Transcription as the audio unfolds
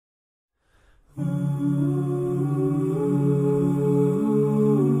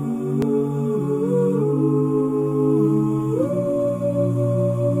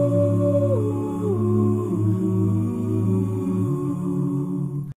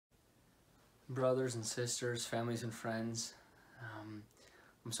brothers and sisters, families and friends.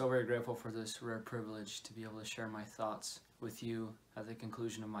 I'm so very grateful for this rare privilege to be able to share my thoughts with you at the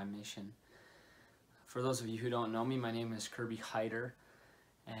conclusion of my mission. For those of you who don't know me, my name is Kirby Heider,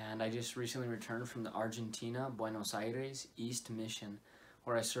 and I just recently returned from the Argentina, Buenos Aires East Mission,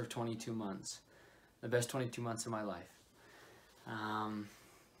 where I served 22 months, the best 22 months of my life.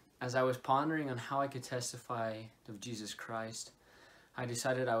 As I was pondering on how I could testify of Jesus Christ, I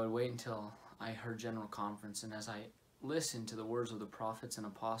decided I would wait until I heard General Conference, and as I listened to the words of the prophets and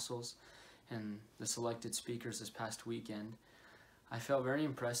apostles and the selected speakers this past weekend, I felt very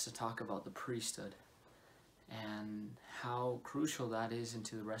impressed to talk about the priesthood and how crucial that is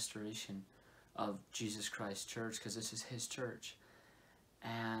into the restoration of Jesus Christ Church, because this is His church.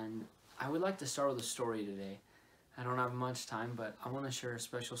 And I would like to start with a story today. I don't have much time, but I want to share a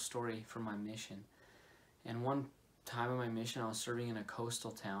special story from my mission. And one time of my mission, I was serving in a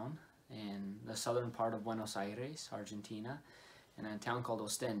coastal town in the southern part of Buenos Aires, Argentina, in a town called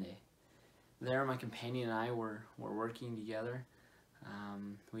Ostende. There, my companion and I were working together.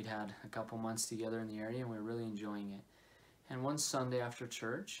 We'd had a couple months together in the area, and we were really enjoying it. And one Sunday after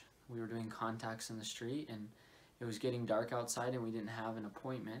church, we were doing contacts in the street, and it was getting dark outside, and we didn't have an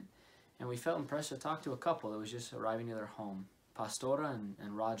appointment. And we felt impressed to talk to a couple that was just arriving to their home. Pastora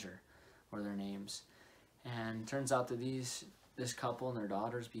and Roger were their names. And it turns out that this couple and their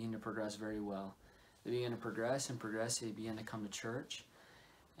daughters began to progress very well. They began to progress, they began to come to church.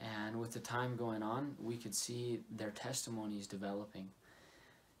 And with the time going on, we could see their testimonies developing.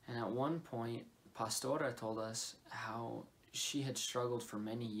 And at one point, Pastora told us how she had struggled for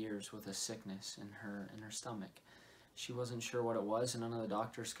many years with a sickness in her stomach. She wasn't sure what it was, and none of the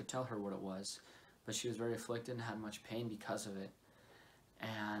doctors could tell her what it was, but she was very afflicted and had much pain because of it.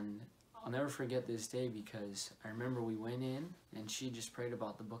 And I'll never forget this day, because I remember we went in and she just prayed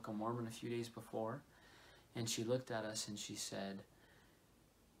about the Book of Mormon a few days before, and she looked at us and she said,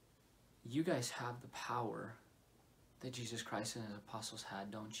 "You guys have the power that Jesus Christ and His apostles had,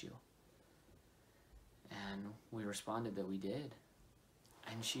 don't you?" And we responded that we did.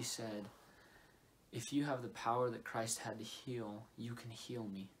 And she said, "If you have the power that Christ had to heal, you can heal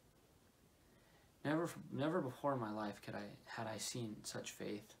me." Never before in my life had I seen such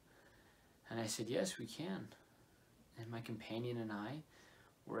faith. And I said, "Yes, we can." And my companion and I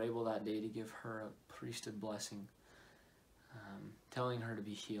were able that day to give her a priesthood blessing, telling her to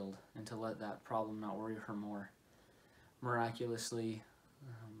be healed and to let that problem not worry her more. Miraculously,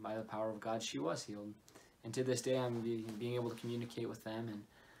 by the power of God, she was healed. And to this day, I'm being able to communicate with them,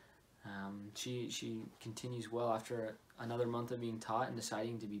 and she continues well after another month of being taught and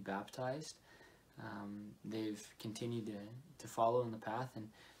deciding to be baptized. They've continued to follow in the path,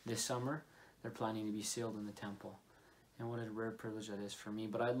 and this summer they're planning to be sealed in the temple. And what a rare privilege that is for me.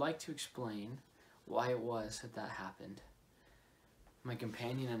 But I'd like to explain why it was that happened. My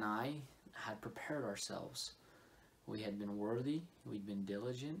companion and I had prepared ourselves. We had been worthy, we'd been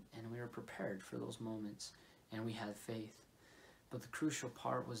diligent, and we were prepared for those moments, and we had faith. But the crucial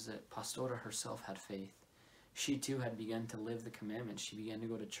part was that Pastora herself had faith. She too had begun to live the commandments. She began to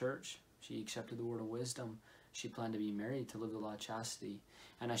go to church. She accepted the word of wisdom. She planned to be married, to live the law of chastity.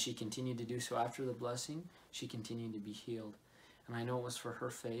 And as she continued to do so after the blessing, she continued to be healed. And I know it was for her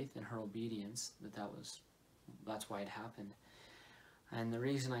faith and her obedience that's why it happened. And the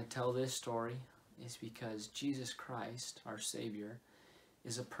reason I tell this story is because Jesus Christ, our Savior,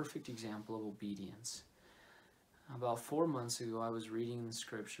 is a perfect example of obedience. About 4 months ago, I was reading the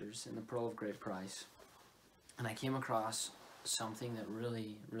scriptures in the Pearl of Great Price, and I came across something that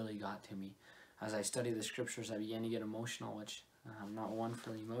really, really got to me. As I studied the scriptures, I began to get emotional, which I'm not one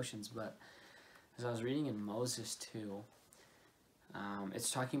for the emotions, but as I was reading in Moses 2, it's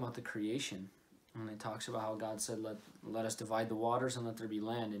talking about the creation. And it talks about how God said, let us divide the waters and let there be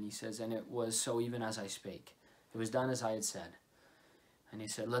land. And He says, and it was so even as I spake. It was done as I had said. And He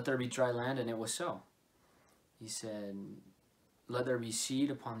said, let there be dry land, and it was so. He said, let there be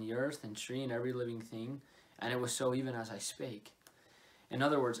seed upon the earth and tree and every living thing. And it was so even as I spake. In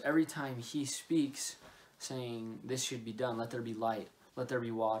other words, every time He speaks, saying this should be done, let there be light, let there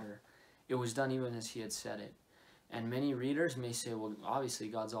be water, it was done even as He had said it. And many readers may say, well, obviously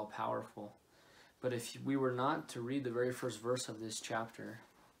God's all powerful. But if we were not to read the very first verse of this chapter,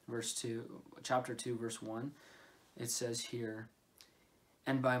 chapter 2, verse 1, it says here,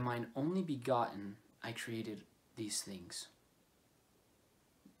 and by mine only begotten I created these things.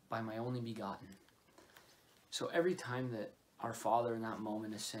 By my only begotten. So every time that our Father in that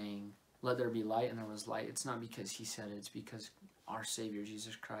moment is saying, let there be light, and there was light, it's not because He said it, it's because our Savior,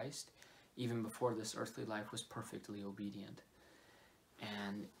 Jesus Christ, even before this earthly life, was perfectly obedient.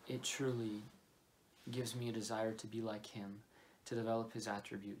 And it truly gives me a desire to be like him, to develop his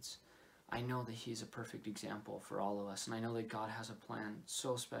attributes. I know that he's a perfect example for all of us, and I know that God has a plan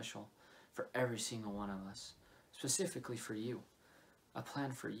so special for every single one of us, specifically for you, a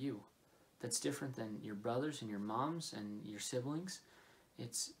plan for you that's different than your brothers and your moms and your siblings.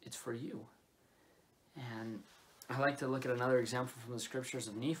 It's for you. And I like to look at another example from the scriptures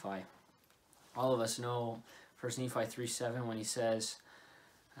of Nephi. All of us know 1 Nephi 3:7 when he says,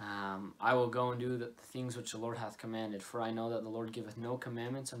 I will go and do the things which the Lord hath commanded. For I know that the Lord giveth no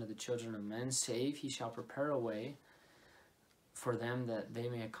commandments unto the children of men, save he shall prepare a way for them that they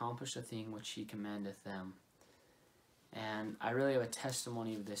may accomplish the thing which he commandeth them. And I really have a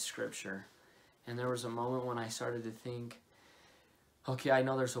testimony of this scripture. And there was a moment when I started to think, okay, I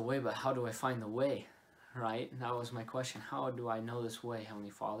know there's a way, but how do I find the way? Right? And that was my question. How do I know this way, Heavenly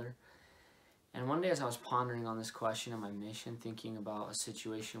Father? And one day as I was pondering on this question and my mission, thinking about a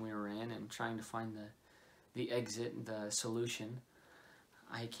situation we were in and trying to find the exit, the solution,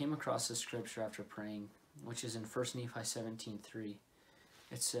 I came across the scripture after praying, which is in 1 Nephi 17:3.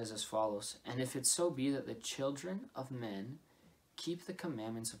 It says as follows, And if it so be that the children of men keep the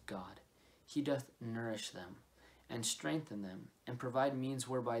commandments of God, he doth nourish them, and strengthen them, and provide means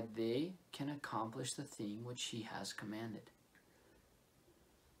whereby they can accomplish the thing which he has commanded.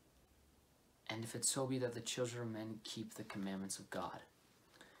 And if it so be that the children of men keep the commandments of God.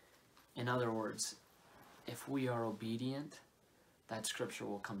 In other words, if we are obedient, that scripture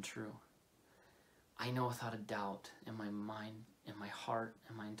will come true. I know without a doubt in my mind, in my heart,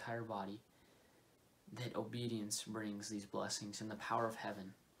 in my entire body, that obedience brings these blessings and the power of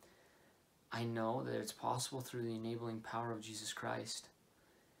heaven. I know that it's possible through the enabling power of Jesus Christ.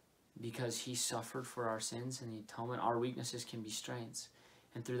 Because he suffered for our sins and the atonement, our weaknesses can be strengths.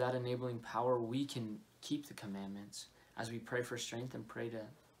 And through that enabling power, we can keep the commandments as we pray for strength and pray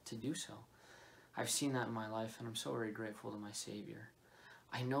to do so. I've seen that in my life, and I'm so very grateful to my Savior.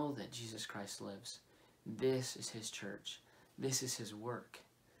 I know that Jesus Christ lives. This is his church. This is his work.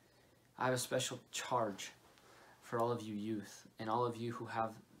 I have a special charge for all of you youth and all of you who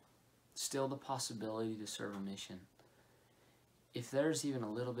have still the possibility to serve a mission. If there's even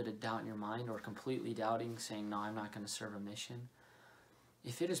a little bit of doubt in your mind or completely doubting, saying, no, I'm not going to serve a mission,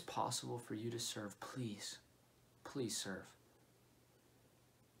 if it is possible for you to serve, please, please serve.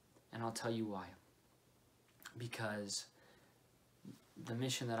 And I'll tell you why. Because the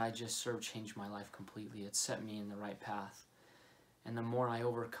mission that I just served changed my life completely. It set me in the right path. And the more I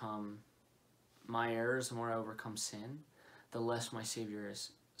overcome my errors, the more I overcome sin, the less my Savior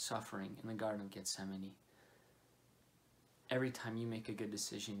is suffering in the Garden of Gethsemane. Every time you make a good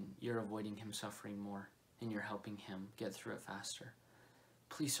decision, you're avoiding him suffering more, and you're helping him get through it faster.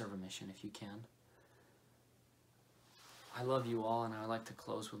 Please serve a mission if you can. I love you all, and I would like to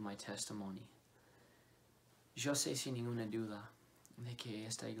close with my testimony. Yo sé sin ninguna duda de que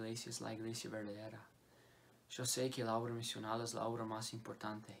esta iglesia es la iglesia verdadera. Yo sé que la obra misional es la obra más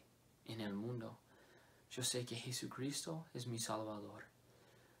importante en el mundo. Yo sé que Jesucristo es mi Salvador,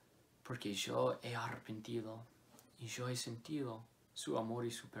 porque yo he arrepentido y yo he sentido su amor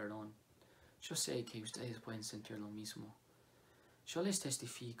y su perdón. Yo sé que ustedes pueden sentir lo mismo. Yo les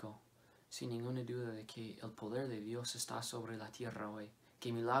testifico sin ninguna duda de que el poder de Dios está sobre la tierra hoy,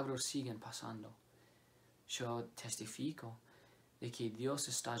 que milagros siguen pasando. Yo testifico de que Dios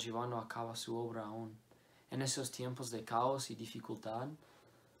está llevando a cabo su obra aún. En esos tiempos de caos y dificultad,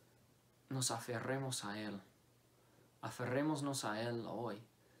 nos aferremos a Él. Aferrémonos a Él hoy,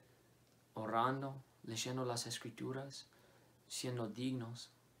 orando, leyendo las Escrituras, siendo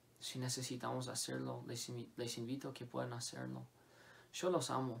dignos. Si necesitamos hacerlo, les invito a que puedan hacerlo. Yo los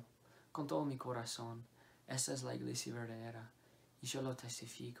amo con todo mi corazón. Esta es la iglesia verdadera y yo lo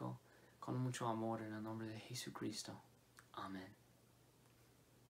testifico con mucho amor en el nombre de Jesucristo. Amén.